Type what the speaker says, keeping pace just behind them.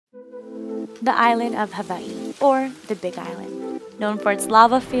The island of Hawaii, or the Big Island, known for its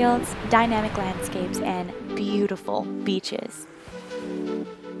lava fields, dynamic landscapes, and beautiful beaches.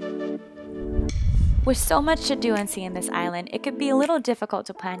 With so much to do and see in this island, it could be a little difficult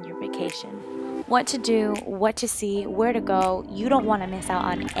to plan your vacation. What to do, what to see, where to go, you don't want to miss out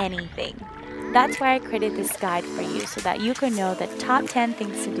on anything. That's why I created this guide for you so that you can know the top 10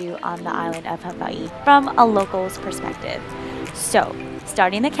 things to do on the island of Hawaii from a local's perspective. So,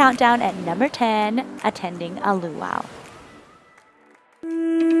 starting the countdown at number 10, attending a luau.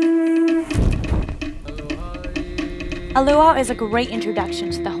 A luau is a great introduction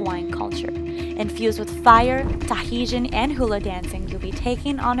to the Hawaiian culture. Infused with fire, Tahitian, and hula dancing, you'll be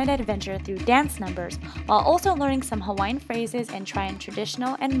taking on an adventure through dance numbers while also learning some Hawaiian phrases and trying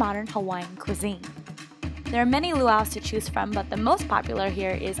traditional and modern Hawaiian cuisine. There are many luau's to choose from, but the most popular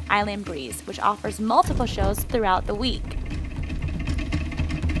here is Island Breeze, which offers multiple shows throughout the week.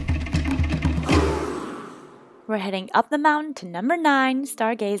 We're heading up the mountain to number 9,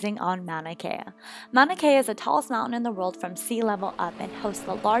 stargazing on Mauna Kea. Mauna Kea is the tallest mountain in the world from sea level up and hosts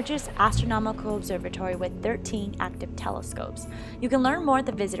the largest astronomical observatory with 13 active telescopes. You can learn more at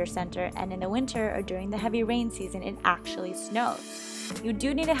the visitor center, and in the winter or during the heavy rain season, it actually snows. You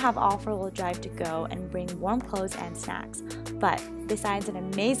do need to have off-road drive to go and bring warm clothes and snacks. But besides an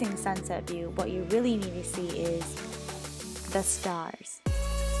amazing sunset view, what you really need to see is the stars.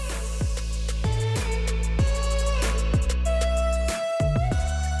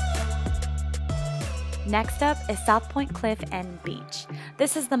 Next up is South Point Cliff and Beach.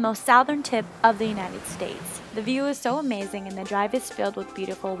 This is the most southern tip of the United States. The view is so amazing and the drive is filled with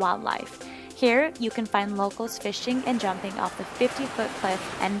beautiful wildlife. Here, you can find locals fishing and jumping off the 50-foot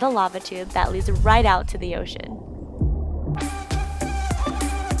cliff and the lava tube that leads right out to the ocean.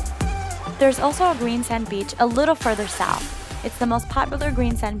 There's also a green sand beach a little further south. It's the most popular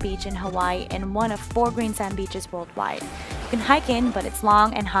green sand beach in Hawaii and one of 4 green sand beaches worldwide. You can hike in, but it's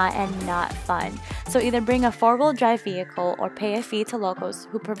long and hot and not fun. So either bring a 4-wheel drive vehicle or pay a fee to locals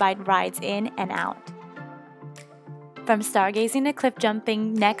who provide rides in and out. From stargazing to cliff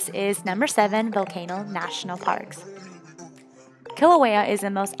jumping, next is number 7, Volcano National Parks. Kilauea is the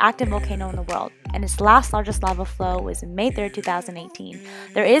most active volcano in the world, and its last largest lava flow was May 3, 2018.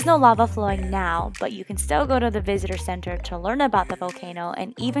 There is no lava flowing now, but you can still go to the visitor center to learn about the volcano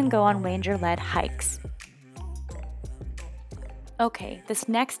and even go on ranger-led hikes. Okay, this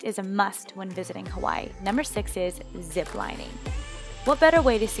next is a must when visiting Hawaii. Number 6 is zip lining. What better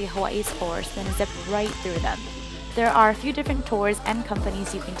way to see Hawaii's forests than to zip right through them? There are a few different tours and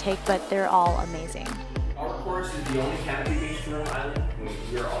companies you can take, but they're all amazing. Our course is the only canopy-based tour on the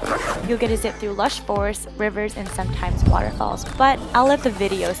island. You'll get to zip through lush forests, rivers, and sometimes waterfalls, but I'll let the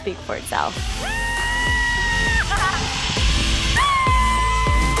video speak for itself.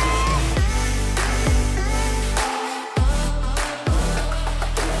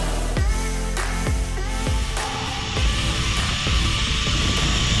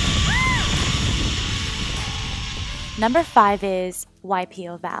 Number 5 is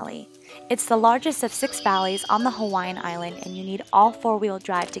Waipio Valley. It's the largest of 6 valleys on the Hawaiian island, and you need all 4-wheel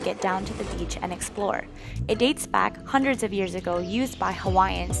drive to get down to the beach and explore. It dates back hundreds of years ago, used by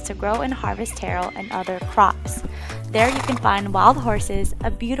Hawaiians to grow and harvest taro and other crops. There you can find wild horses,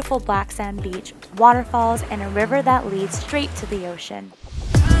 a beautiful black sand beach, waterfalls, and a river that leads straight to the ocean.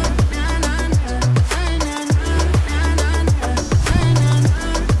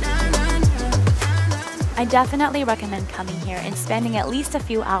 I definitely recommend coming here and spending at least a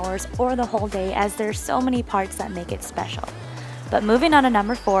few hours or the whole day, as there are so many parts that make it special. But moving on to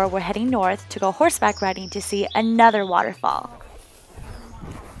number 4, we're heading north to go horseback riding to see another waterfall.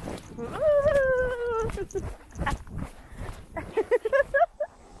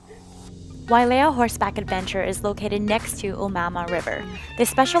 Wailea Horseback Adventure is located next to Umama River. They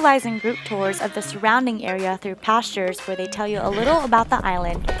specialize in group tours of the surrounding area through pastures where they tell you a little about the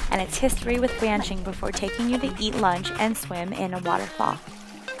island and its history with ranching before taking you to eat lunch and swim in a waterfall.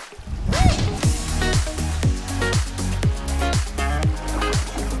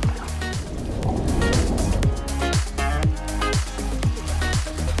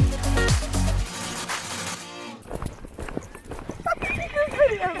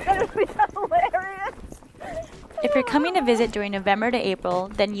 If you're coming to visit during November to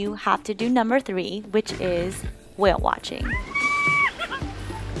April, then you have to do number 3, which is whale watching.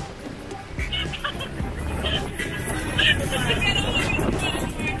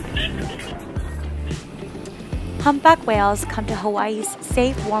 Humpback whales come to Hawaii's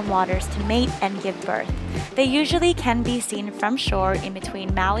safe, warm waters to mate and give birth. They usually can be seen from shore in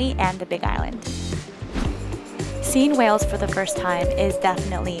between Maui and the Big Island. Seeing whales for the first time is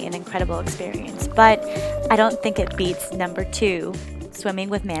definitely an incredible experience, but I don't think it beats number 2, swimming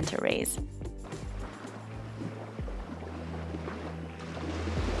with manta rays.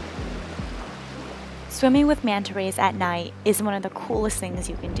 Swimming with manta rays at night is one of the coolest things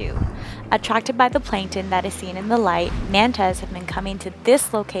you can do. Attracted by the plankton that is seen in the light, mantas have been coming to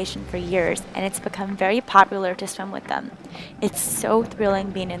this location for years, and it's become very popular to swim with them. It's so thrilling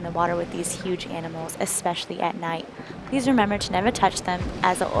being in the water with these huge animals, especially at night. Please remember to never touch them,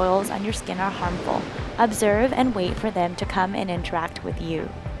 as the oils on your skin are harmful. Observe and wait for them to come and interact with you.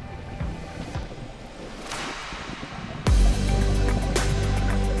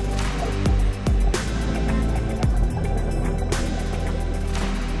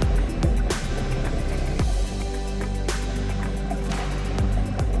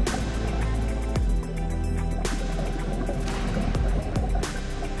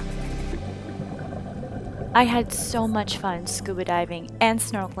 I had so much fun scuba diving and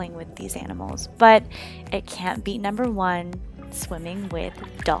snorkeling with these animals, but it can't beat number 1, swimming with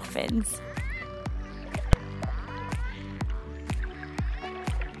dolphins.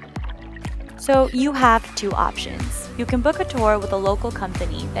 So you have 2 options. You can book a tour with a local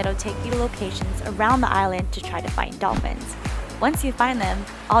company that'll take you to locations around the island to try to find dolphins. Once you find them,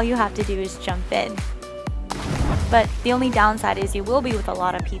 all you have to do is jump in. But the only downside is you will be with a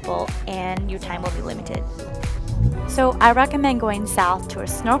lot of people and your time will be limited. So I recommend going south to a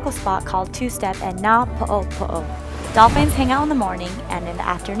snorkel spot called Two-Step and Na Po'opo'o. Dolphins hang out in the morning and in the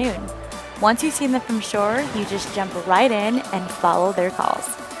afternoon. Once you see them from shore, you just jump right in and follow their calls.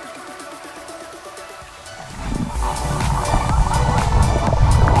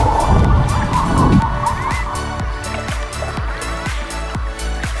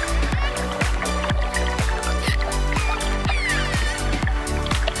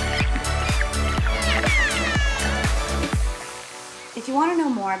 If you want to know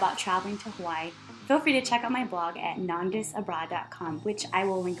more about traveling to Hawaii, feel free to check out my blog at nongdisabroad.com, which I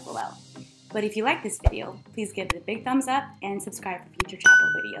will link below. But if you like this video, please give it a big thumbs up and subscribe for future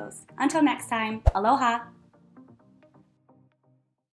travel videos. Until next time, aloha!